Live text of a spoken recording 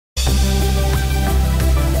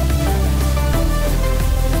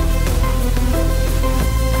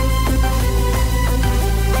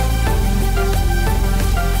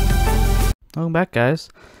Welcome back, guys.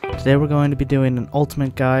 Today we're going to be doing an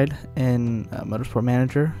ultimate guide in Motorsport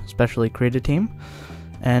Manager, especially create a team.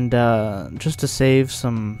 And just to save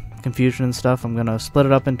some confusion and stuff, I'm going to split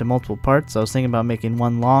it up into multiple parts. I was thinking about making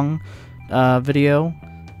one long video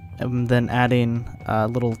and then adding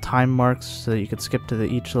little time marks so that you could skip to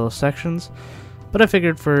each little sections. But I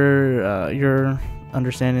figured for your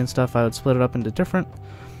understanding and stuff, I would split it up into different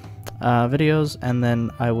videos, and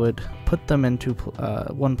then I would put them into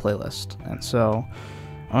one playlist. And so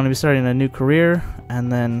I'm going to be starting a new career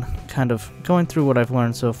and then kind of going through what I've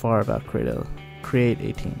learned so far about create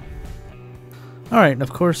a team. Alright,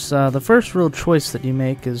 of course, the first real choice that you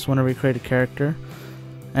make is whenever you create a character,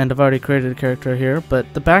 and I've already created a character here,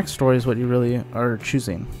 but the backstory is what you really are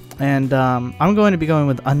choosing. And I'm going to be going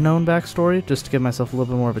with unknown backstory just to give myself a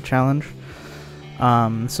little bit more of a challenge.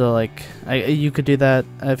 So like you could do that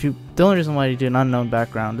if you. The only reason why you do an unknown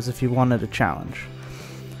background is if you wanted a challenge.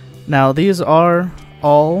 Now these are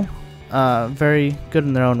all very good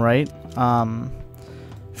in their own right.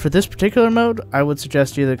 For this particular mode, I would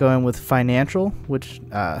suggest either going with financial, which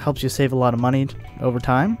helps you save a lot of money over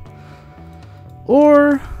time,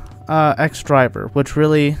 or X-Driver, which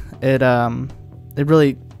really it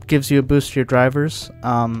really gives you a boost to your drivers.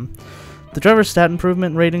 The driver stat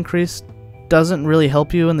improvement rate increase doesn't really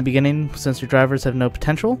help you in the beginning since your drivers have no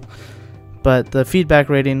potential, but the feedback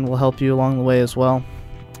rating will help you along the way as well.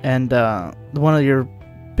 And one of your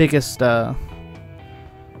biggest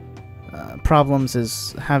problems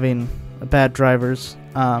is having bad drivers,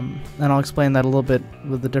 and I'll explain that a little bit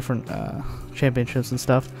with the different championships and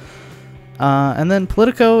stuff. And then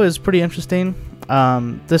Politico is pretty interesting.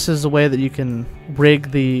 This is a way that you can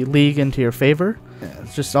rig the league into your favor.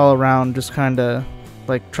 It's just all around just kind of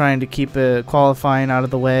like trying to keep it qualifying out of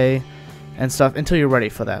the way and stuff until you're ready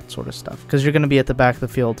for that sort of stuff, because you're going to be at the back of the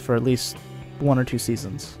field for at least 1 or 2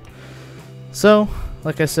 seasons. So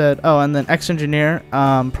like I said, oh, and then X-Engineer,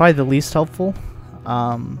 probably the least helpful,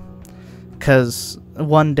 because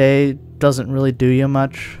one day doesn't really do you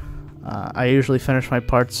much. I usually finish my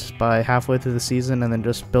parts by halfway through the season and then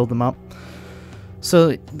just build them up.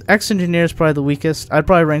 So X-Engineer is probably the weakest. I'd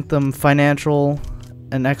probably rank them financial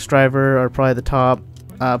and X-Driver are probably the top.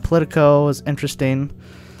 Politico is interesting,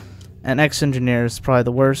 and X-Engineer is probably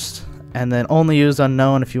the worst, and then only use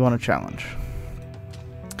unknown if you want a challenge.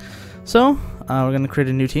 So we're going to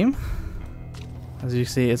create a new team. As you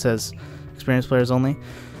see, it says experienced players only.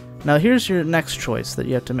 Now here's your next choice that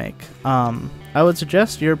you have to make. I would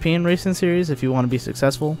suggest European Racing Series if you want to be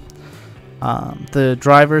successful. The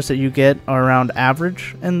drivers that you get are around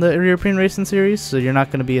average in the European Racing Series, so you're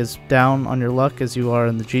not going to be as down on your luck as you are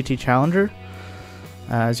in the GT Challenger.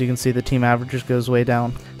 As you can see, the team averages goes way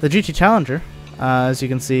down. The GT Challenger, as you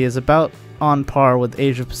can see, is about on par with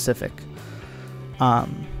Asia Pacific. So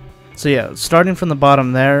yeah, starting from the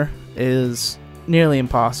bottom there is nearly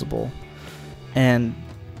impossible, and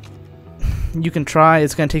you can try.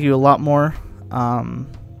 It's going to take you a lot more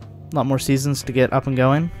seasons to get up and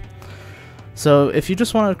going. So if you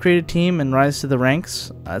just want to create a team and rise to the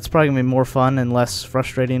ranks, it's probably going to be more fun and less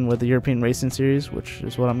frustrating with the European Racing Series, which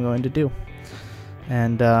is what I'm going to do.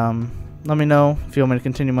 And let me know if you want me to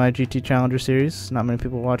continue my GT Challenger series. Not many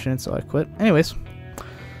people are watching it, so I quit. Anyways, so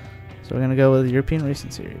we're going to go with the European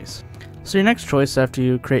Racing Series. So your next choice after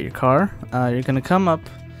you create your car, you're going to come up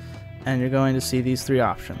and you're going to see these 3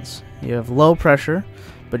 options. You have low pressure,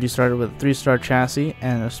 but you started with a 3-star chassis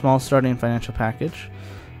and a small starting financial package.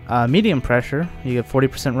 Medium pressure, you get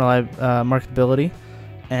 40% marketability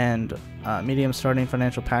and medium starting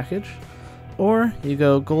financial package. Or you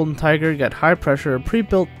go Golden Tiger, you got high pressure, a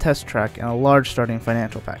pre-built test track, and a large starting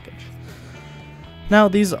financial package. Now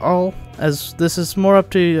these all, as this is more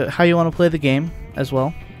up to how you want to play the game as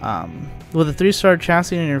well. With a 3-star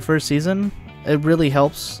chassis in your first season, it really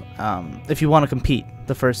helps if you want to compete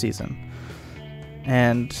the first season.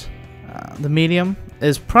 And the medium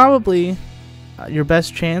is probably your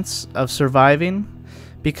best chance of surviving,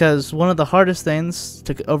 because one of the hardest things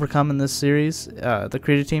to overcome in this series, the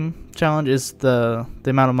Create a Team Challenge, is the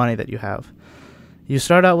amount of money that you have. You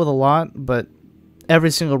start out with a lot, but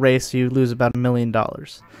every single race you lose about $1 million.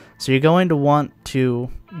 So you're going to want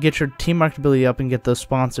to get your team marketability up and get those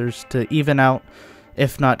sponsors to even out,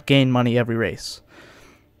 if not gain money every race.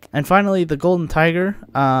 And finally, the Golden Tiger,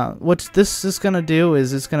 what this is going to do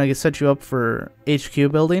is it's going to set you up for HQ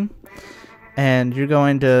building. And you're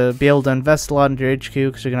going to be able to invest a lot into your HQ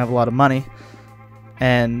because you're going to have a lot of money.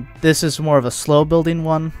 And this is more of a slow building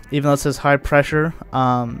one, even though it says high pressure.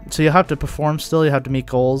 So you'll have to perform still, you have to meet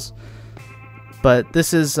goals. But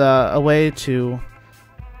this is a way to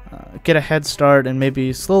get a head start and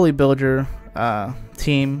maybe slowly build your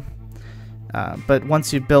team But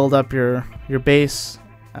once you build up your base,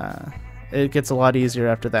 it gets a lot easier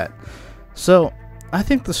after that. So I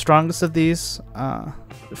think the strongest of these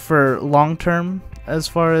for long term, as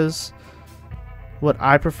far as what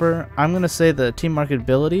I prefer, I'm going to say the team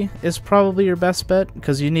marketability is probably your best bet,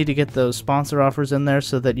 because you need to get those sponsor offers in there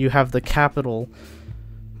so that you have the capital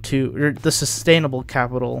or the sustainable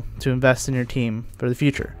capital to invest in your team for the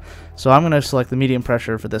future. So I'm going to select the medium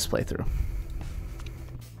pressure for this playthrough.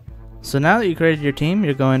 So now that you created your team,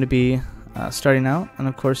 you're going to be starting out, and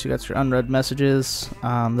of course you got your unread messages.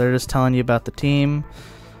 They're just telling you about the team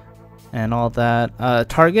and all that.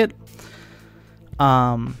 Target.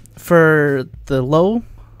 For the low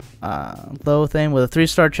thing with a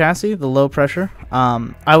 3-star chassis, the low pressure,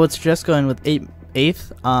 I would suggest going with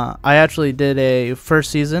 8th. I actually did a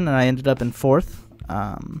first season and I ended up in 4th.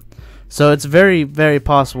 So it's very, very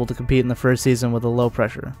possible to compete in the first season with a low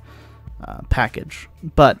pressure package.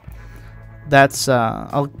 But that's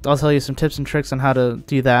I'll tell you some tips and tricks on how to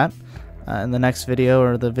do that in the next video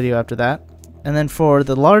or the video after that. And then for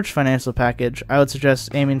the large financial package, I would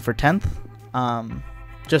suggest aiming for 10th.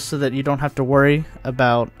 Just so that you don't have to worry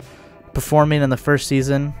about performing in the first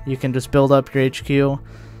season. You can just build up your HQ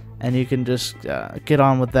and you can just get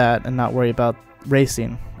on with that and not worry about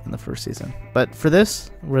racing in the first season. But for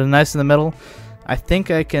this, we're nice in the middle. I think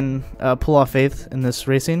I can pull off 8th in this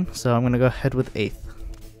racing, so I'm going to go ahead with 8th.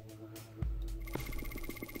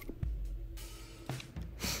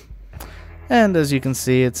 And as you can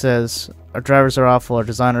see, it says our drivers are awful, our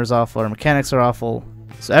designers are awful, our mechanics are awful,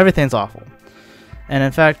 so everything's awful. And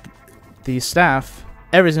in fact, the staff,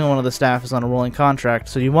 every single one of the staff is on a rolling contract,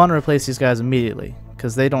 so you want to replace these guys immediately,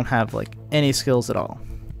 because they don't have like any skills at all.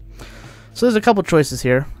 So there's a couple choices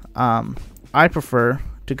here. I prefer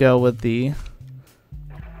to go with the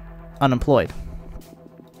unemployed.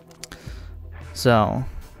 So,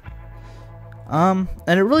 and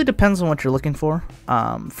it really depends on what you're looking for.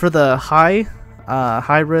 For the high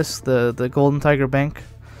risk, the Golden Tiger Bank,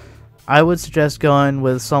 I would suggest going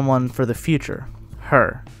with someone for the future.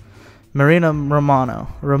 Her, Marina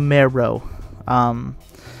Romero. I'm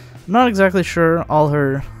not exactly sure all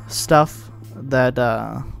her stuff, that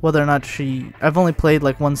whether or not I've only played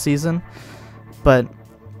like one season, but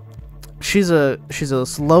she's a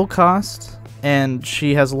low cost and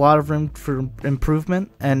she has a lot of room for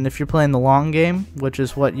improvement. And if you're playing the long game, which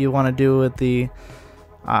is what you want to do with the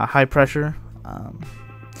high pressure, I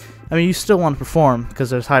mean, you still want to perform because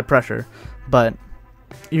there's high pressure, but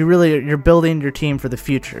you're building your team for the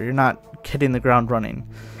future. You're not hitting the ground running.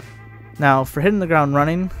 Now, for hitting the ground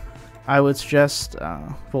running, I would suggest,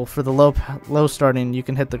 well, for the low starting, you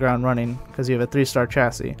can hit the ground running because you have a 3-star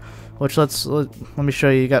chassis. Which let me show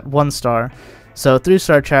you. You got 1 star, so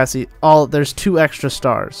 3-star chassis. There's 2 extra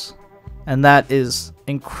stars, and that is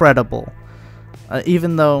incredible.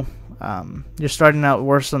 Even though you're starting out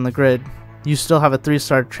worse on the grid, you still have a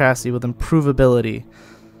 3-star chassis with improvability.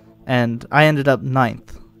 And I ended up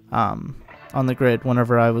 9th on the grid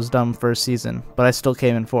whenever I was done first season, but I still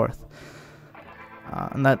came in 4th.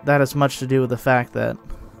 And that has much to do with the fact that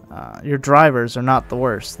your drivers are not the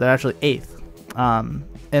worst. They're actually 8th.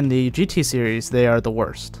 In the GT series, they are the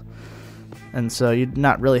worst. And so you're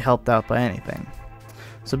not really helped out by anything.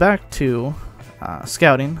 So back to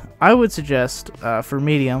scouting, I would suggest for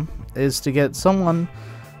medium is to get someone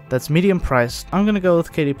that's medium priced. I'm going to go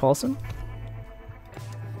with Katie Paulson.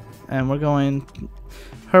 And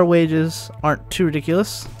her wages aren't too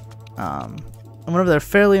ridiculous. And whenever they're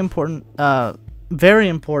fairly important, very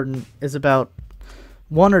important is about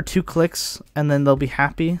 1 or 2 clicks, and then they'll be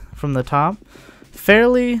happy from the top.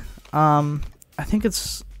 Fairly, I think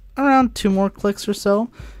it's around 2 more clicks or so,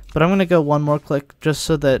 but I'm going to go 1 more click just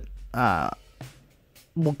so that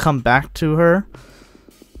we'll come back to her.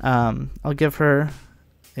 I'll give her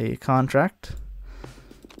a contract.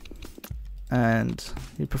 And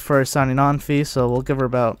you prefer a signing on fee, so we'll give her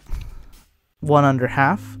about 1 under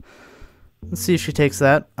half. Let's see if she takes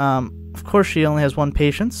that. Of course, she only has 1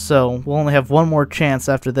 patience, so we'll only have 1 more chance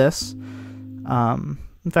after this. In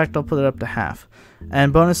fact, I'll put it up to half.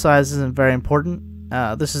 And bonus size isn't very important.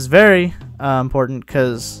 This is very important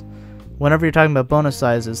because whenever you're talking about bonus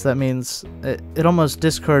sizes, that means it almost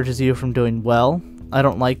discourages you from doing well. I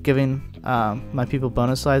don't like giving my people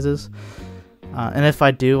bonus sizes. And if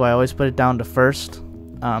I do, I always put it down to first,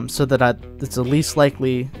 so that it's the least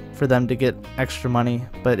likely for them to get extra money.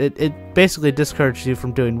 But it basically discourages you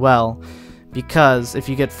from doing well, because if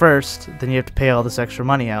you get first, then you have to pay all this extra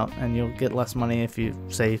money out, and you'll get less money if you,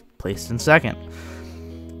 say, placed in second,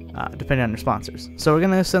 depending on your sponsors. So we're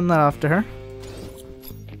going to send that off to her.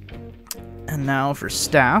 And now for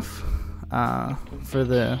staff, for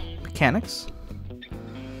the mechanics.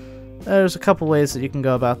 There's a couple ways that you can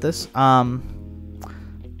go about this.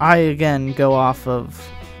 I again go off of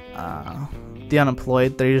the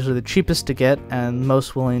unemployed. They're usually the cheapest to get and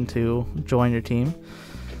most willing to join your team.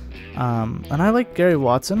 And I like Gary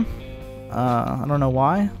Watson. I don't know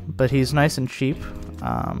why, but he's nice and cheap.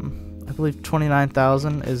 I believe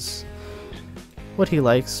 29,000 is what he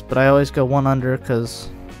likes, but I always go one under because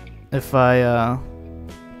if I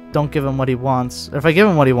don't give him what he wants, or if I give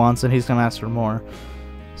him what he wants, then he's gonna ask for more.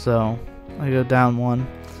 So I go down one,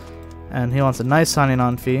 and he wants a nice signing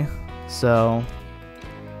on fee. So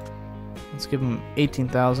let's give him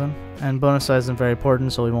 18,000, and bonus size isn't very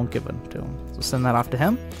important, so we won't give it to him. So send that off to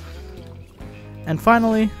him. And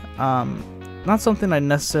finally, not something I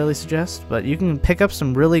necessarily suggest, but you can pick up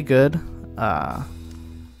some really good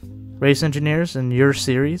race engineers in your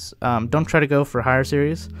series. Don't try to go for higher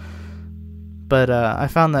series. But I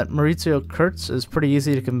found that Maurizio Kurtz is pretty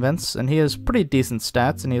easy to convince, and he has pretty decent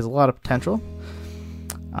stats, and he has a lot of potential.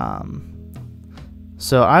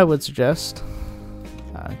 So I would suggest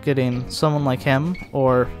getting someone like him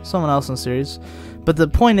or someone else in the series. But the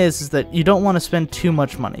point is that you don't want to spend too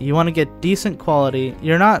much money. You want to get decent quality.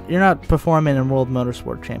 You're not performing in World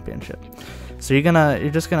Motorsport Championship, so you're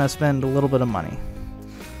just gonna spend a little bit of money.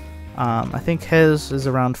 I think his is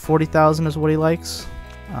around 40,000 is what he likes.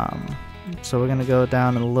 So we're gonna go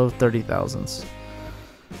down in the low 30,000s.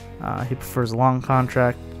 He prefers a long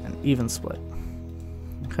contract and even split.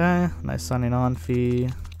 Okay, nice signing on fee.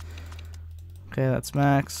 Okay, that's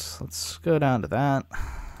max. Let's go down to that.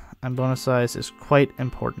 And bonus size is quite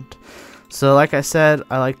important. So like I said,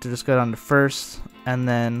 I like to just go down to first and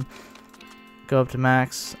then go up to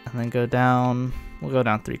max and then go down. We'll go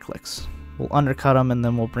down 3 clicks. We'll undercut them and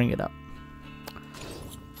then we'll bring it up.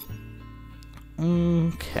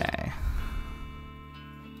 Okay.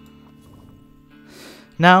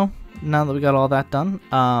 Now that we got all that done,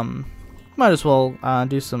 might as well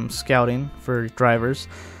do some scouting for drivers.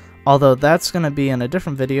 Although that's going to be in a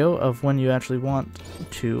different video of when you actually want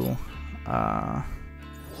to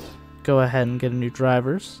go ahead and get a new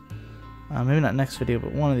drivers. Maybe not next video,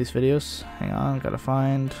 but one of these videos. Hang on, gotta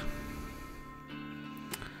find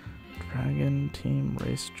Dragon Team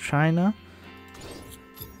Race China.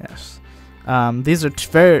 Yes. These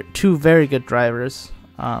are two very good drivers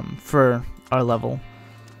for our level.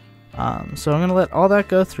 So I'm going to let all that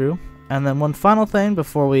go through. And then one final thing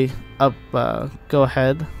before we go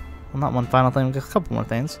ahead. Well, not one final thing, a couple more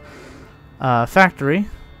things. Factory.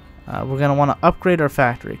 We're going to want to upgrade our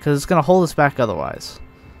factory because it's going to hold us back otherwise.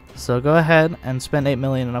 So go ahead and spend 8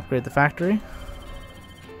 million and upgrade the factory.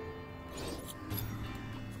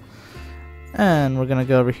 And we're going to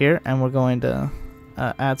go over here and we're going to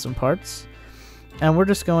add some parts. And we're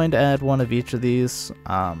just going to add one of each of these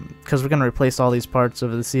because we're going to replace all these parts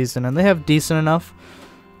over the season. And they have decent enough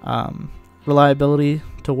reliability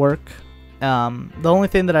to work. The only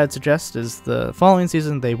thing that I'd suggest is the following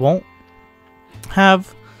season they won't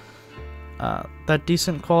have that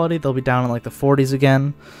decent quality. They'll be down in like the 40s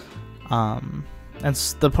again. And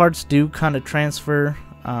the parts do kind of transfer.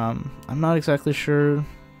 I'm not exactly sure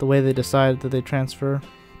the way they decide that they transfer.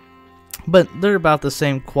 But they're about the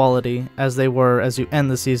same quality as they were as you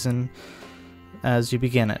end the season as you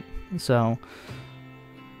begin it. So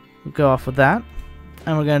we'll go off with that.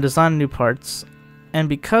 And we're going to design new parts. And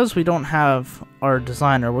because we don't have our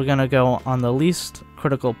designer, we're going to go on the least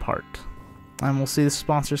critical part. And we'll see the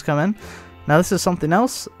sponsors come in. Now this is something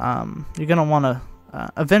else. You're going to want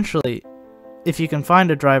to eventually, if you can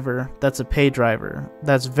find a driver that's a pay driver,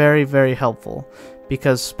 that's very, very helpful.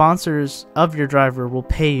 Because sponsors of your driver will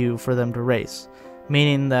pay you for them to race.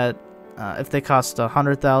 Meaning that if they cost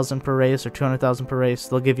 100,000 per race or 200,000 per race,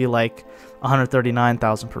 they'll give you like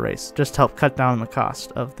 139,000 per race. Just to help cut down the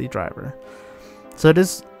cost of the driver. So it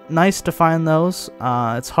is nice to find those.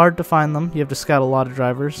 It's hard to find them. You have to scout a lot of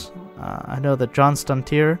drivers. I know that John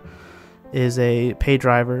Stuntier is a pay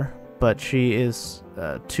driver, but she is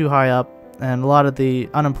too high up, and a lot of the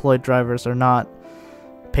unemployed drivers are not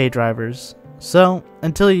pay drivers. So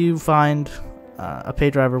until you find a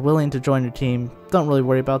pay driver willing to join your team, don't really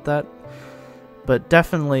worry about that. But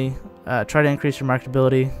definitely try to increase your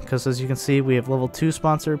marketability, because as you can see, we have level 2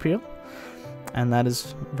 sponsor appeal. And that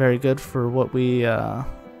is very good for what we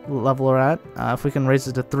level are at. If we can raise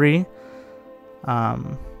it to 3,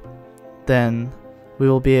 then we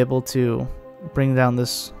will be able to bring down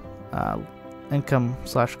this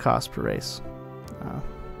income/cost per race.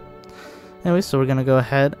 Anyway, so we're going to go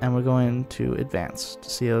ahead and we're going to advance to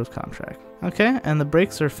CEO's contract. Okay, and the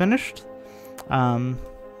brakes are finished. So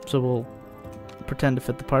we'll pretend to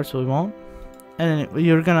fit the parts, but we won't. And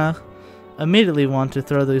you're going to immediately want to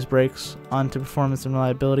throw these brakes onto performance and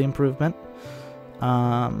reliability improvement.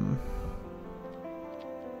 We're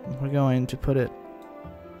going to put it,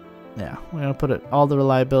 yeah, we're going to put it all the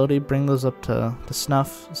reliability, bring those up to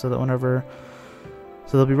snuff so that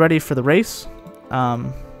so they'll be ready for the race.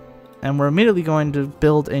 And we're immediately going to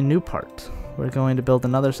build a new part. We're going to build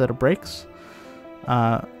another set of brakes.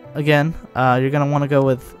 Again, you're going to want to go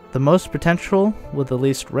with the most potential with the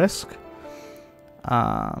least risk.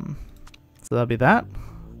 So that'll be that.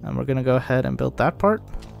 And we're going to go ahead and build that part.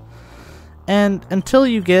 And until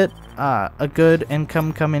you get a good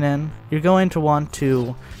income coming in, you're going to want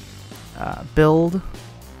to build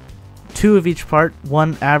 2 of each part,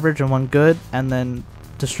 1 average and 1 good, and then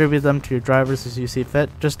distribute them to your drivers as you see fit,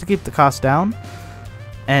 just to keep the cost down.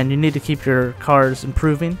 And you need to keep your cars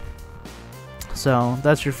improving. So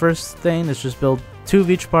that's your first thing, is just build 2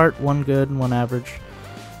 of each part, 1 good and 1 average.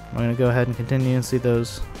 We're going to go ahead and continue and see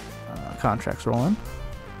those contracts rolling.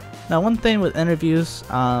 Now, one thing with interviews,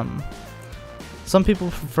 some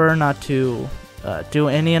people prefer not to do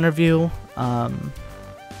any interview.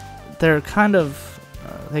 They're kind of,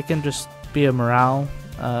 they can just be a morale,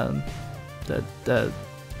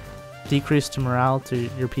 decrease to morale to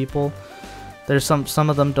your people. There's some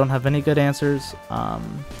of them don't have any good answers.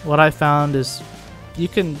 What I found is you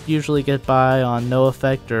can usually get by on no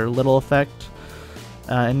effect or little effect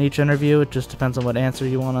in each interview. It just depends on what answer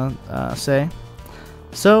you want to say.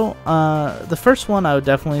 So the first one I would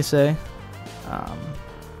definitely say,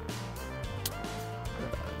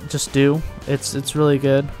 just do. It's really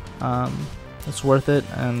good. It's worth it,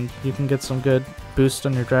 and you can get some good boost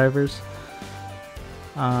on your drivers.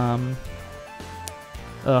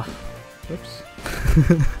 Whoops.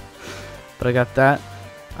 But I got that.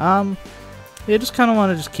 You just kind of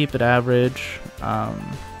want to just keep it average.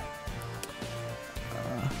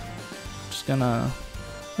 Just gonna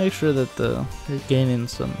make sure that you're gaining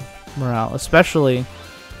some morale, especially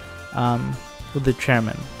with the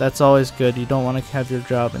chairman. That's always good. You don't want to have your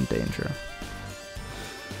job in danger.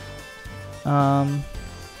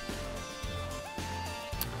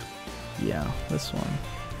 Yeah, this one.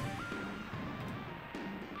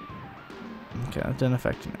 Okay, that didn't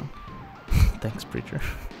affect you. Thanks, preacher.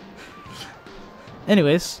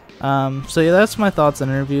 Anyways, so yeah, that's my thoughts on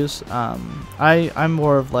interviews. I'm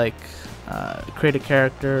more of like create a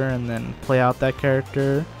character and then play out that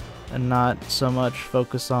character, and not so much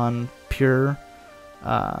focus on pure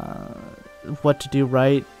what to do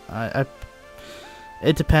right.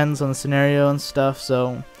 It depends on the scenario and stuff.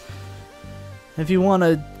 So if you want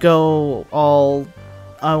to go all,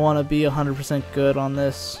 I want to be 100% good on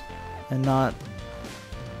this and not,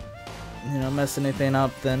 mess anything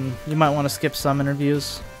up, then you might want to skip some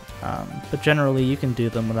interviews. But generally, you can do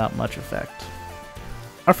them without much effect.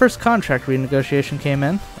 Our first contract renegotiation came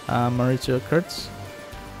in, Maurizio Kurtz,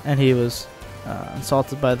 and he was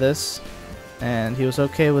insulted by this, and he was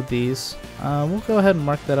okay with these. We'll go ahead and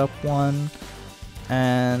mark that up 1,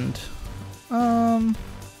 and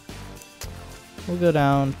we'll go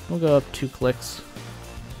down. We'll go up 2 clicks.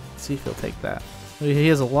 Let's see if he'll take that. He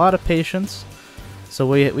has a lot of patience, so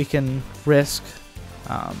we can risk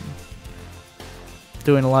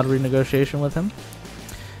doing a lot of renegotiation with him.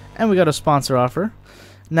 And we got a sponsor offer.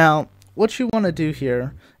 Now, what you want to do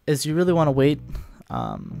here is you really want to wait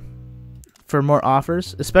for more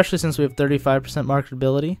offers, especially since we have 35%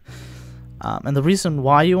 marketability. And the reason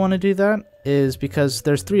why you want to do that is because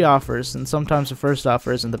there's 3 offers, and sometimes the first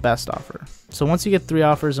offer isn't the best offer. So once you get 3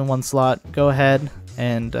 offers in one slot, go ahead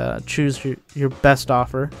and choose your best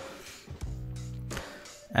offer.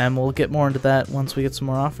 And we'll get more into that once we get some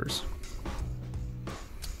more offers.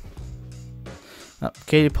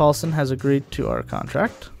 Katie Paulson has agreed to our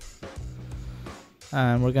contract,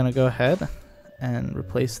 and we're going to go ahead and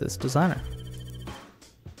replace this designer.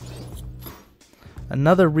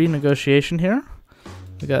 Another renegotiation here.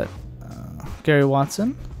 We got Gary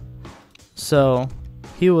Watson. So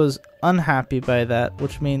he was unhappy by that,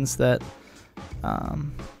 which means that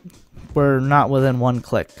we're not within 1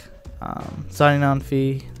 click. Signing on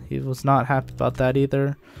fee, he was not happy about that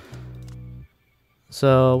either.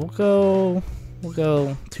 So we'll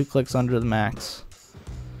go 2 clicks under the max,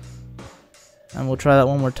 and we'll try that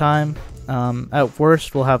one more time. At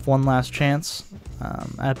worst, we'll have 1 last chance.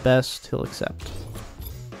 At best, he'll accept.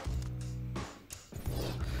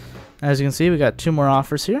 As you can see, we got 2 more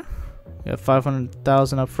offers here. We got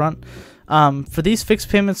 500,000 up front. For these fixed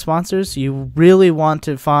payment sponsors, you really want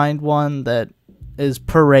to find one that is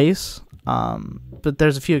per race, but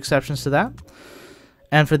there's a few exceptions to that.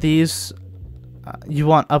 And for these, you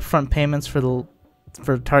want upfront payments for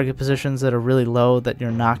target positions that are really low that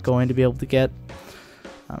you're not going to be able to get.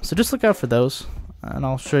 So just look out for those, and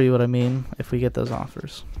I'll show you what I mean if we get those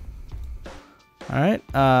offers. Alright,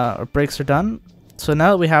 our brakes are done. So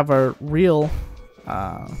now that we have our real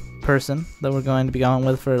person that we're going to be going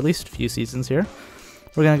with for at least a few seasons here,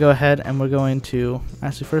 we're going to go ahead and we're going to,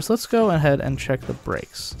 actually first let's go ahead and check the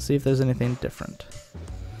brakes, see if there's anything different.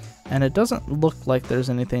 And it doesn't look like there's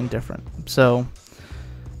anything different. So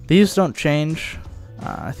these don't change.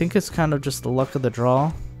 I think it's kind of just the luck of the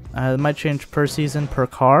draw. It might change per season per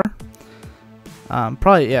car.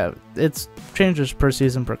 Probably, yeah, it changes per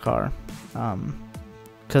season per car.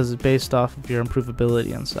 Because it's based off of your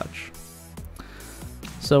improvability and such.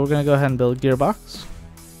 So we're going to go ahead and build a gearbox.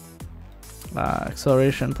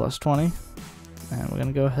 Acceleration plus 20. And we're going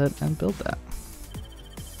to go ahead and build that.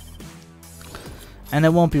 And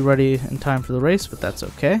it won't be ready in time for the race, but that's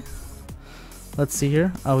okay. Let's see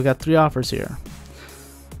here. Oh, we got 3 offers here.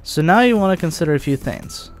 So now you want to consider a few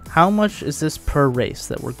things. How much is this per race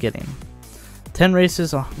that we're getting? 10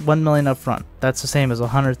 races, 1 million up front. That's the same as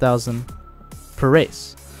 100,000 per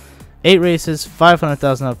race. 8 races,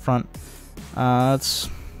 500,000 up front. That's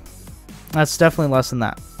definitely less than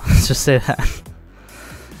that. Let's just say that.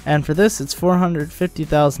 And for this, it's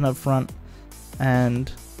 450,000 up front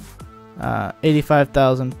and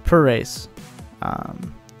 85,000 per race,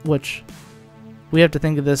 which we have to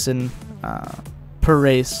think of this in per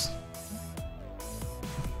race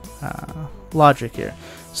logic here.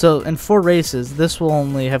 So in 4 races, this will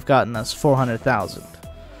only have gotten us 400,000.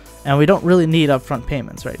 And we don't really need upfront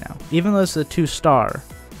payments right now. Even though this is a 2-star,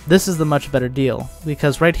 this is the much better deal,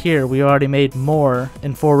 because right here we already made more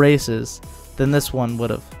in 4 races than this one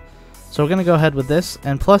would have. So we're going to go ahead with this,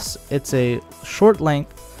 and plus it's a short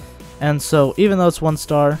length, and so even though it's 1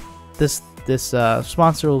 star, this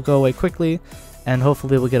sponsor will go away quickly, and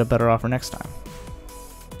hopefully we'll get a better offer next time.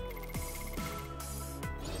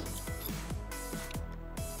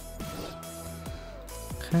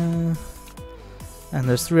 Okay. And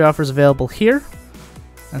there's 3 offers available here,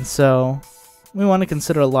 and so we want to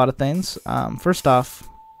consider a lot of things. First off,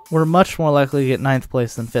 we're much more likely to get 9th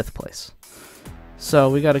place than 5th place, so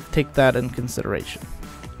we got to take that in consideration.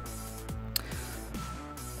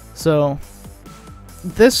 So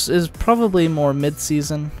this is probably more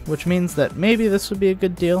mid-season, which means that maybe this would be a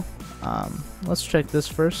good deal. Let's check this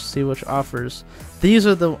first, see which offers. These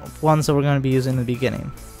are the ones that we're going to be using in the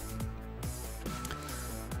beginning.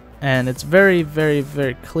 And it's very, very,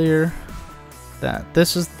 very clear that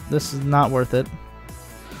this is not worth it.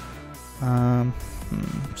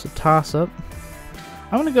 It's a toss-up.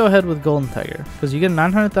 I'm gonna go ahead with Golden Tiger because you get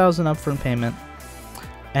 900,000 upfront payment,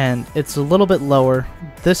 and it's a little bit lower.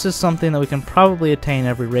 This is something that we can probably attain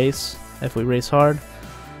every race if we race hard.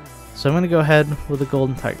 So I'm gonna go ahead with the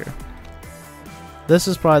Golden Tiger. This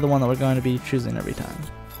is probably the one that we're going to be choosing every time.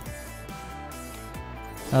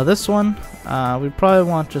 Now this one, we probably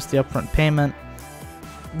want just the upfront payment.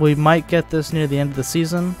 We might get this near the end of the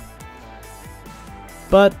season,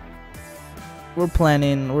 but we're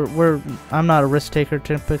planning. I'm not a risk taker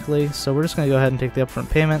typically, so we're just gonna go ahead and take the upfront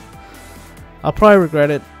payment. I'll probably regret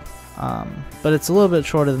it, but it's a little bit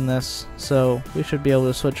shorter than this, so we should be able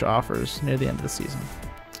to switch offers near the end of the season.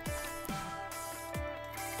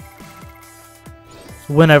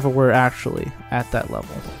 Whenever we're actually at that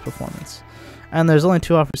level of performance. And there's only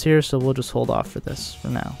 2 offers here, so we'll just hold off for this for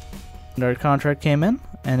now. And our contract came in,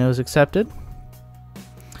 and it was accepted.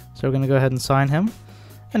 So we're going to go ahead and sign him.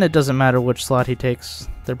 And it doesn't matter which slot he takes,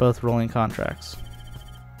 they're both rolling contracts.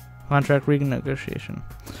 Contract renegotiation.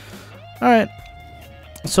 Alright,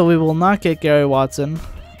 so we will not get Gary Watson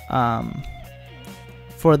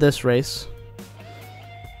for this race.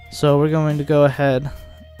 So we're going to go ahead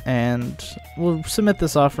and we'll submit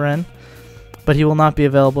this offer in, but he will not be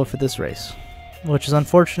available for this race, which is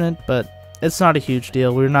unfortunate, but it's not a huge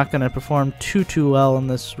deal. We're not going to perform too well in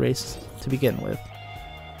this race to begin with.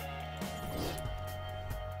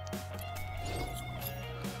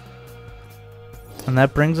 And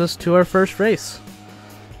that brings us to our first race.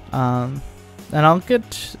 And I'll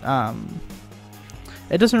get...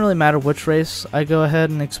 it doesn't really matter which race I go ahead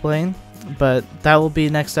and explain, but that will be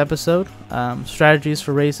next episode. Strategies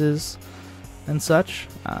for races and such.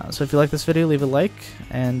 So if you like this video, leave a like,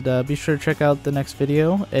 and be sure to check out the next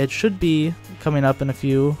video. It should be coming up in a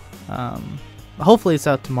few. Hopefully it's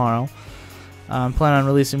out tomorrow. I'm planning on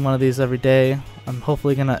releasing one of these every day. I'm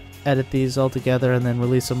hopefully going to edit these all together and then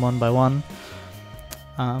release them one by one.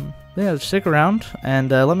 Yeah, stick around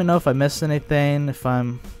and let me know if I missed anything, if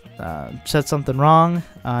I'm said something wrong.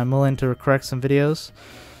 I'm willing to correct some videos.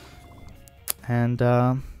 And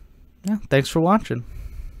yeah, thanks for watching.